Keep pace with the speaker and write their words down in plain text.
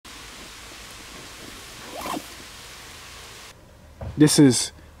This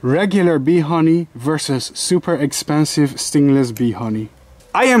is regular bee honey versus super expensive stingless bee honey.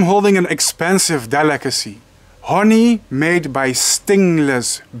 I am holding an expensive delicacy. Honey made by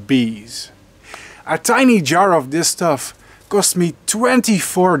stingless bees. A tiny jar of this stuff cost me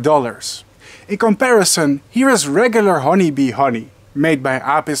 $24. In comparison, here is regular honeybee honey, made by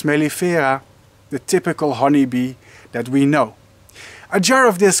Apis mellifera, the typical honeybee that we know. A jar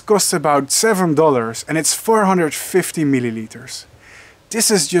of this costs about $7 and it's 450 milliliters. This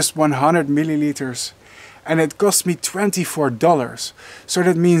is just 100 milliliters and it cost me $24. So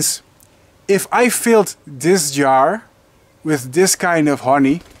that means if I filled this jar with this kind of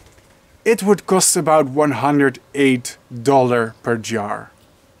honey, it would cost about $108 per jar.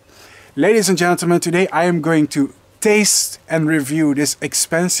 Ladies and gentlemen, today I am going to taste and review this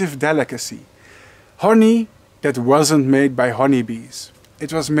expensive delicacy. Honey that wasn't made by honeybees.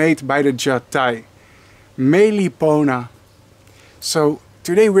 It was made by the Jatai, Melipona. So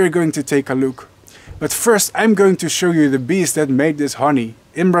today we're going to take a look. But first I'm going to show you the bees that made this honey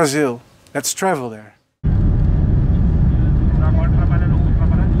in Brazil. Let's travel there.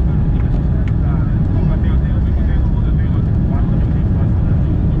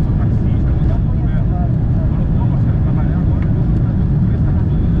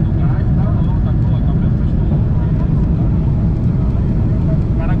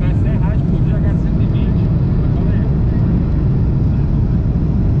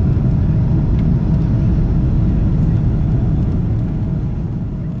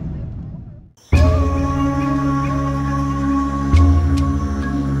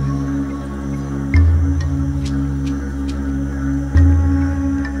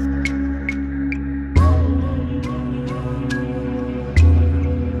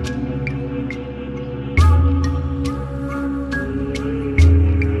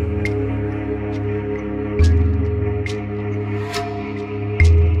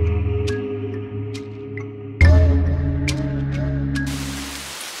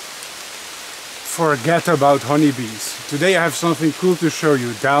 Forget about honeybees. Today I have something cool to show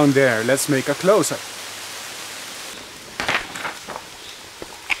you down there. Let's make a close-up.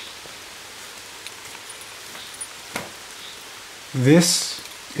 This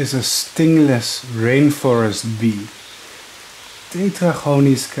is a stingless rainforest bee.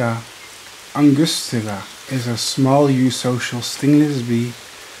 Tetragonisca angustula is a small eusocial stingless bee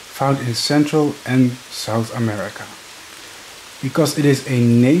found in Central and South America. Because it is a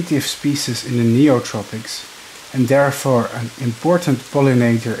native species in the neotropics and therefore an important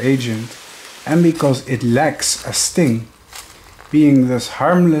pollinator agent, and because it lacks a sting, being thus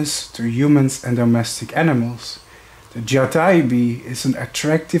harmless to humans and domestic animals, the Jatai bee is an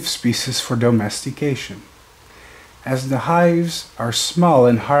attractive species for domestication. As the hives are small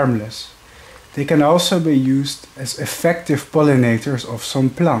and harmless, they can also be used as effective pollinators of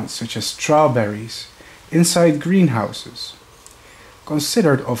some plants such as strawberries inside greenhouses.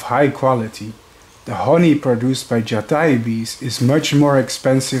 Considered of high quality, the honey produced by Jatai bees is much more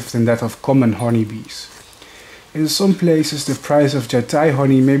expensive than that of common honeybees. In some places the price of Jatai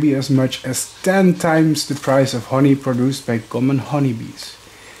honey may be as much as 10 times the price of honey produced by common honeybees.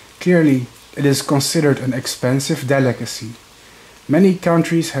 Clearly, it is considered an expensive delicacy. Many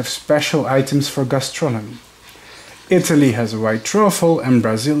countries have special items for gastronomy. Italy has white truffle and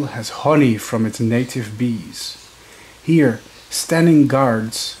Brazil has honey from its native bees. Here, standing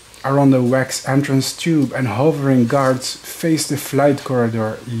guards are on the wax entrance tube and hovering guards face the flight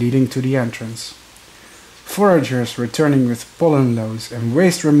corridor leading to the entrance. Foragers returning with pollen loads and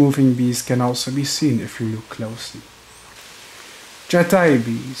waste-removing bees can also be seen if you look closely. Jatai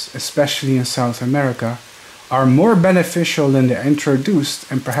bees, especially in South America, are more beneficial than the introduced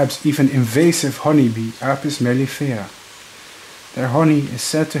and perhaps even invasive honeybee Apis mellifera. Their honey is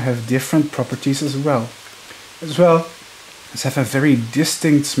said to have different properties as well as have a very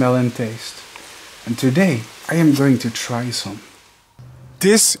distinct smell and taste. And today I am going to try some.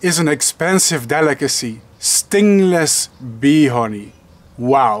 This is an expensive delicacy, stingless bee honey.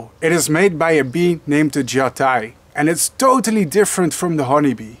 Wow, it is made by a bee named the Jatai, and it's totally different from the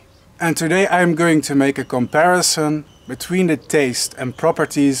honeybee. And today I am going to make a comparison between the taste and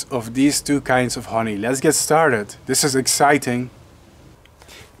properties of these two kinds of honey. Let's get started. This is exciting.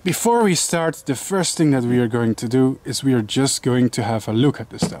 Before we start, the first thing that we are going to do is we are just going to have a look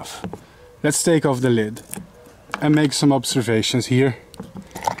at the stuff. Let's take off the lid and make some observations here.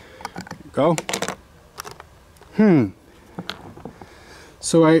 Go.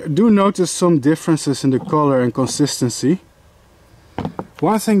 So I do notice some differences in the color and consistency.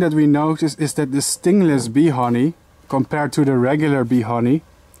 One thing that we notice is that the stingless bee honey, compared to the regular bee honey,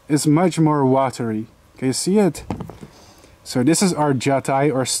 is much more watery. Can you see it? So this is our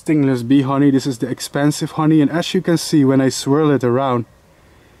Jatai or stingless bee honey. This is the expensive honey, and as you can see when I swirl it around,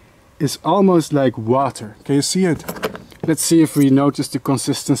 it's almost like water. Can you see it? Let's see if we notice the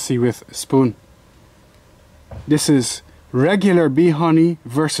consistency with a spoon. This is regular bee honey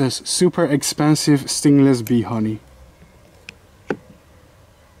versus super expensive stingless bee honey.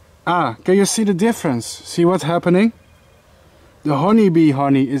 Ah, can you see the difference? See what's happening? The honeybee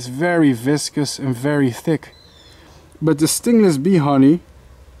honey is very viscous and very thick. But the stingless bee honey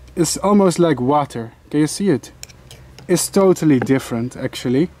is almost like water. Can you see it? It's totally different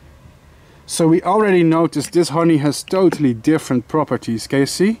actually. So we already noticed this honey has totally different properties. Can you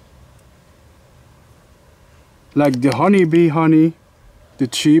see? Like the honeybee honey, the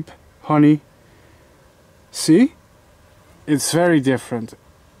cheap honey. See? It's very different.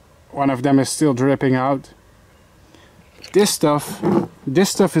 One of them is still dripping out. This stuff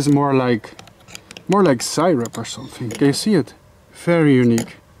is more like syrup or something. Can you see it? Very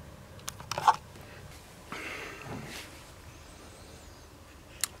unique.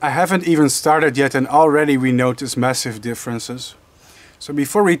 I haven't even started yet and already we notice massive differences. So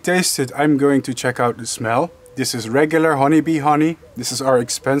before we taste it, I'm going to check out the smell. This is regular honeybee honey. This is our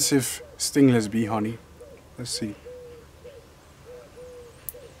expensive stingless bee honey. Let's see.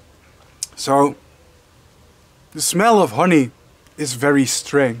 So, the smell of honey is very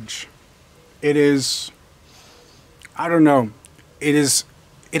strange. It is, I don't know, it is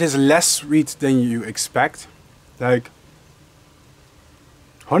less sweet than you expect. Like,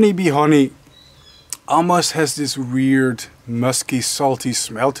 honeybee honey almost has this weird, musky, salty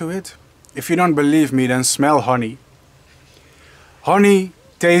smell to it. If you don't believe me, then smell honey. Honey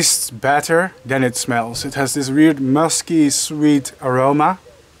tastes better than it smells. It has this weird, musky, sweet aroma.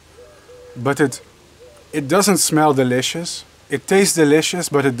 But it doesn't smell delicious. It tastes delicious,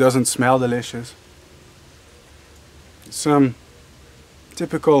 but it doesn't smell delicious. It's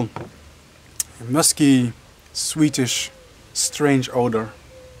typical musky, sweetish, strange odor.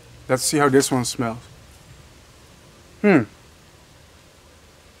 Let's see how this one smells.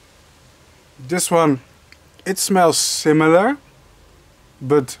 This one, it smells similar,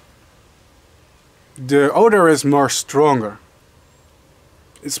 but the odor is more stronger.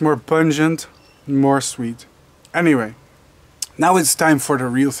 It's more pungent, more sweet. Anyway, now it's time for the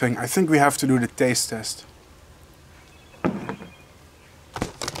real thing. I think we have to do the taste test.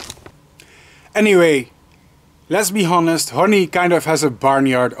 Anyway, let's be honest, honey kind of has a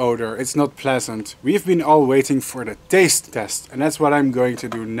barnyard odor. It's not pleasant. We've been all waiting for the taste test, and that's what I'm going to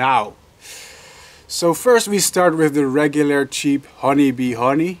do now. So first we start with the regular cheap honeybee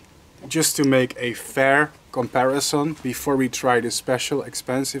honey, just to make a fair comparison before we try the special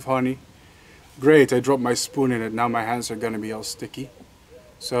expensive honey. Great, I dropped my spoon in it, now my hands are gonna be all sticky.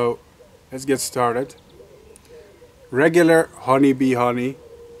 So let's get started. Regular honeybee honey,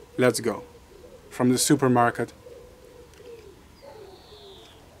 let's go. From the supermarket.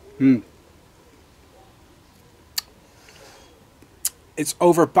 It's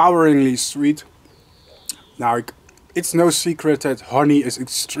overpoweringly sweet. Now, it's no secret that honey is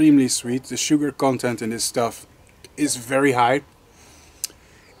extremely sweet. The sugar content in this stuff is very high.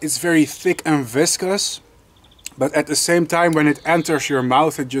 It's very thick and viscous, but at the same time when it enters your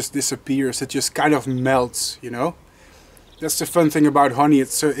mouth it just disappears. It just kind of melts, you know? That's the fun thing about honey.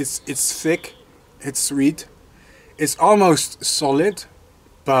 It's thick, it's sweet, it's almost solid,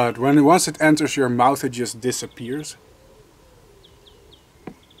 but once it enters your mouth it just disappears.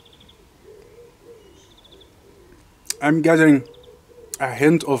 I'm getting a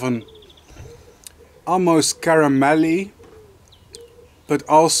hint of an almost caramelly, but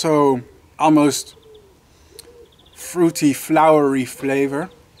also almost fruity, flowery flavor.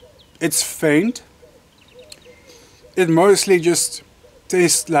 It's faint. It mostly just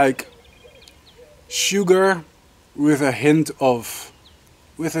tastes like sugar with a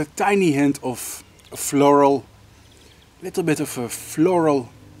tiny hint of a floral, little bit of a floral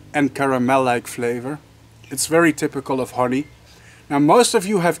and caramel-like flavor. It's very typical of honey. Now most of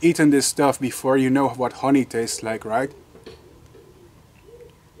you have eaten this stuff before, you know what honey tastes like, right?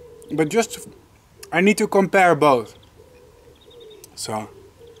 But just, I need to compare both. So,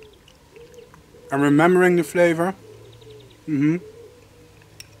 I'm remembering the flavor.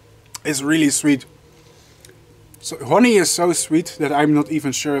 It's really sweet. So honey is so sweet that I'm not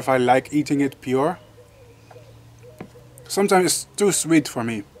even sure if I like eating it pure. Sometimes it's too sweet for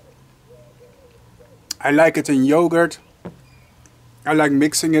me. I like it in yogurt. I like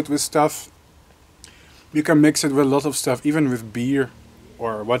mixing it with stuff. You can mix it with a lot of stuff, even with beer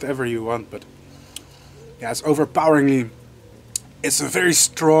or whatever you want, but yeah, it's overpoweringly, it's a very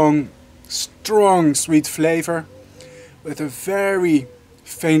strong sweet flavor, with a very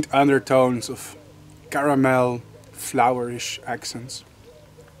faint undertones of caramel, flowerish accents.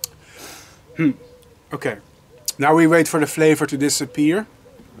 Okay, now we wait for the flavor to disappear,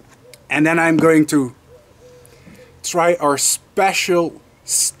 and then I'm going to try our special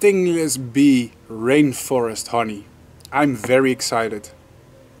Stingless bee rainforest honey. I'm very excited.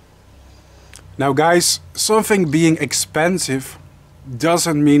 Now guys, something being expensive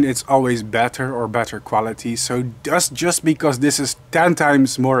doesn't mean it's always better or better quality. So just because this is 10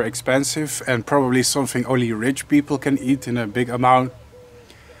 times more expensive and probably something only rich people can eat in a big amount,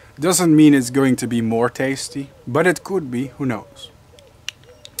 doesn't mean it's going to be more tasty, but it could be, who knows.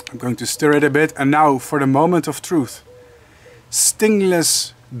 I'm going to stir it a bit, and now for the moment of truth.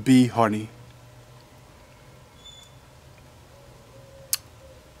 Stingless bee honey.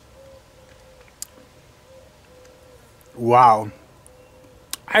 Wow,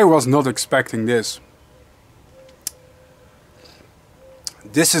 I was not expecting this.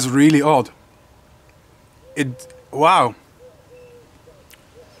 This is really odd. Wow.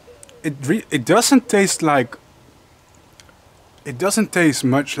 It doesn't taste like, it doesn't taste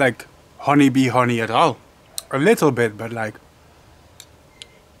much like honeybee honey at all. A little bit, but like,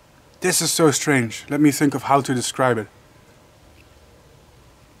 this is so strange. Let me think of how to describe it.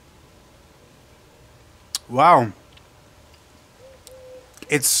 Wow.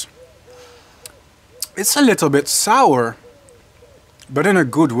 It's a little bit sour, but in a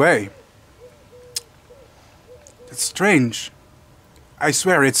good way. It's strange. I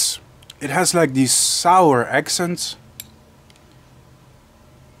swear it has like these sour accents.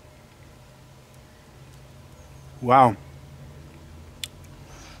 Wow.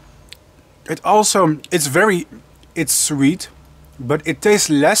 It's sweet, but it tastes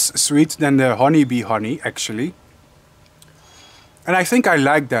less sweet than the honeybee honey actually. And I think I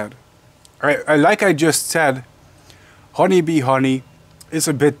like that. Like I just said, honeybee honey is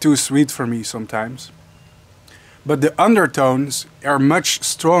a bit too sweet for me sometimes. But the undertones are much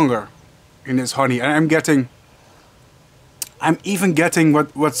stronger in this honey. And I'm even getting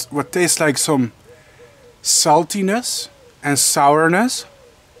what tastes like some saltiness and sourness.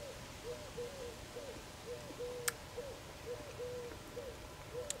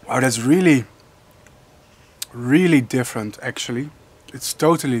 Wow, that's really different actually. It's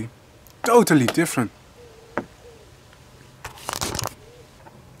totally different.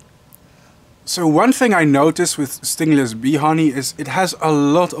 So one thing I noticed with Stingless bee honey is it has a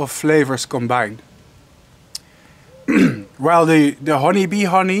lot of flavors combined. While the honeybee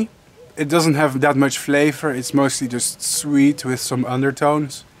honey, it doesn't have that much flavor, it's mostly just sweet with some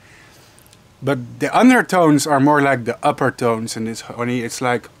undertones. But the undertones are more like the upper tones in this honey. It's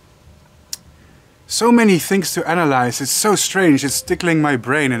like so many things to analyze. It's so strange. It's tickling my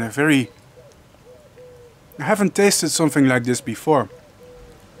brain in a very... I haven't tasted something like this before.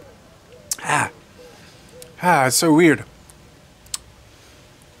 It's so weird.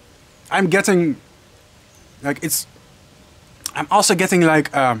 I'm getting... like it's... I'm also getting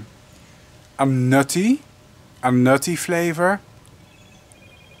like a nutty flavor.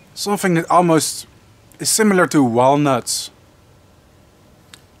 Something that almost is similar to walnuts.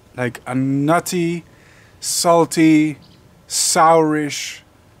 Like a nutty, salty, sourish,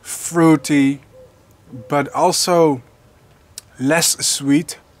 fruity, but also less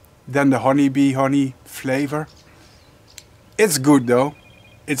sweet than the honeybee honey flavor. It's good though.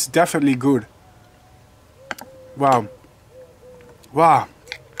 It's definitely good. Wow. Wow.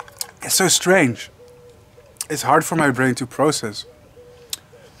 It's so strange. It's hard for my brain to process.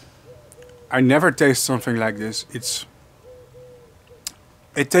 I never taste something like this.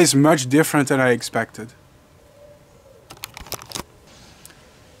 It tastes much different than I expected.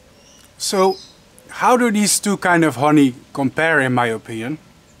 So, how do these two kind of honey compare in my opinion?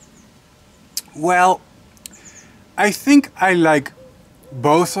 Well, I think I like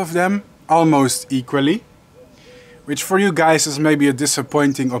both of them almost equally. Which for you guys is maybe a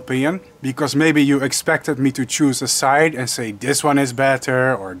disappointing opinion, because maybe you expected me to choose a side and say this one is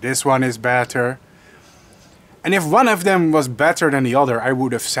better or this one is better. And if one of them was better than the other, I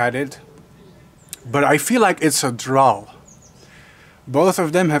would have said it. But I feel like it's a draw. Both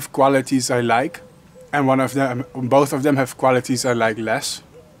of them have qualities I like, and both of them have qualities I like less.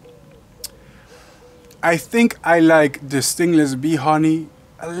 I think I like the Stingless bee honey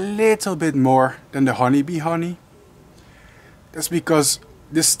a little bit more than the honeybee honey. That's because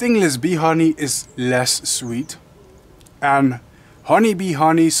the Stingless bee honey is less sweet. And honeybee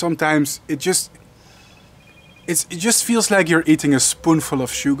honey, sometimes it just feels like you're eating a spoonful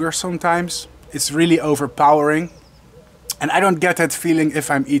of sugar sometimes. It's really overpowering. And I don't get that feeling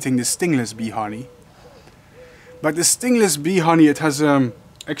if I'm eating the Stingless bee honey. But the stingless bee honey, it has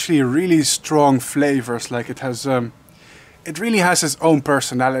actually really strong flavors. Like it really has its own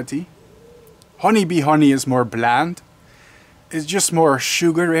personality. Honeybee honey is more bland. It's just more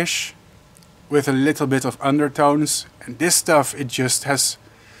sugarish with a little bit of undertones. And this stuff, it just has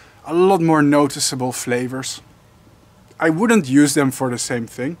a lot more noticeable flavors. I wouldn't use them for the same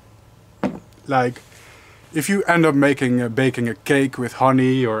thing. Like, if you end up baking a cake with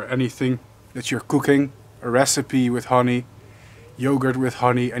honey or anything that you're cooking, a recipe with honey, yogurt with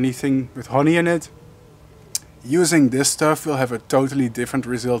honey, anything with honey in it, using this stuff will have a totally different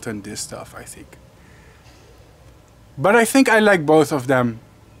result than this stuff, I think. But I think I like both of them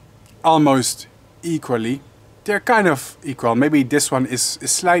almost equally. They're kind of equal. Maybe this one is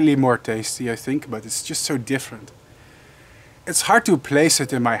slightly more tasty, I think, but it's just so different. It's hard to place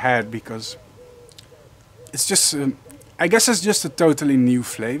it in my head because it's just, I guess it's just a totally new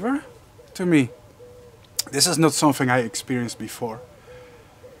flavor to me. This is not something I experienced before.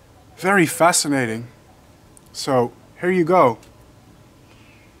 Very fascinating. So here you go.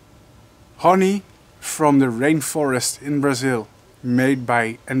 Honey from the rainforest in Brazil, made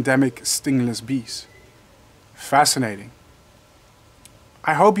by endemic stingless bees. Fascinating.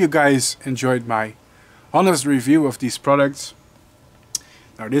 I hope you guys enjoyed my honest review of these products.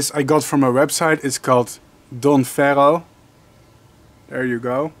 Now this I got from a website, it's called Don Ferro. There you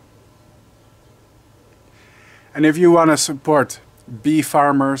go. And if you want to support bee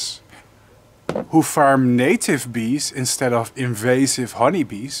farmers who farm native bees instead of invasive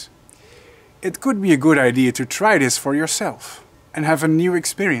honeybees, it could be a good idea to try this for yourself and have a new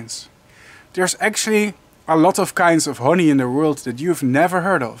experience. There's actually a lot of kinds of honey in the world that you've never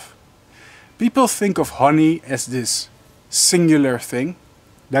heard of. People think of honey as this singular thing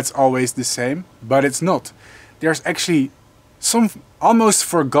that's always the same, but it's not. There's actually some almost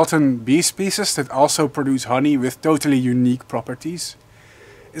forgotten bee species that also produce honey with totally unique properties.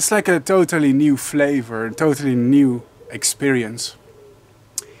 It's like a totally new flavor, a totally new experience.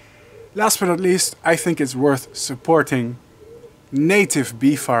 Last but not least, I think it's worth supporting native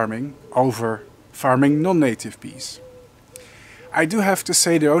bee farming over farming non-native bees. I do have to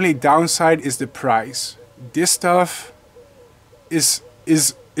say the only downside is the price. This stuff is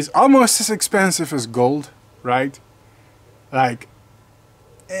almost as expensive as gold, right? Like,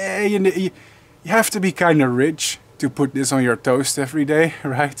 you have to be kind of rich to put this on your toast every day,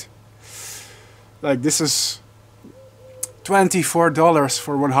 right? Like, this is $24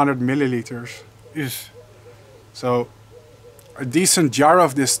 for 100 milliliters. So a decent jar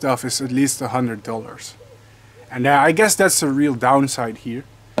of this stuff is at least $100. And I guess that's a real downside here.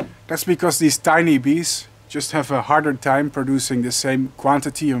 That's because these tiny bees just have a harder time producing the same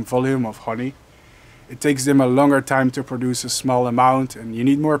quantity and volume of honey. It takes them a longer time to produce a small amount, and you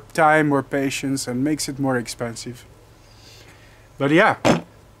need more time, more patience, and makes it more expensive. But yeah,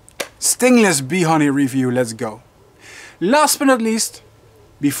 stingless bee honey review, let's go. Last but not least,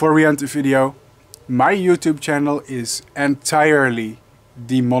 before we end the video, my YouTube channel is entirely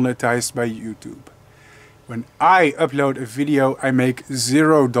demonetized by YouTube. When I upload a video, I make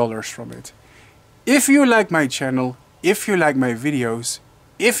 $0 from it. If you like my channel, if you like my videos,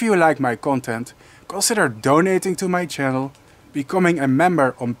 if you like my content, consider donating to my channel, becoming a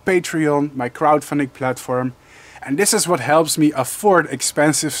member on Patreon, my crowdfunding platform, and this is what helps me afford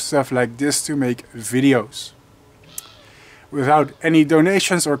expensive stuff like this to make videos. Without any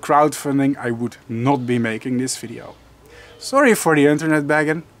donations or crowdfunding, I would not be making this video. Sorry for the internet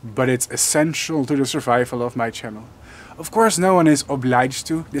bagging, but it's essential to the survival of my channel. Of course, no one is obliged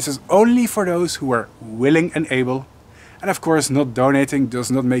to. This is only for those who are willing and able. And of course, not donating does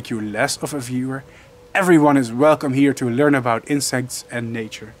not make you less of a viewer. Everyone is welcome here to learn about insects and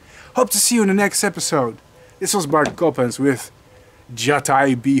nature. Hope to see you in the next episode. This was Bart Coppens with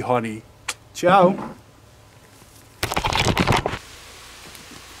Jatai Bee Honey. Ciao!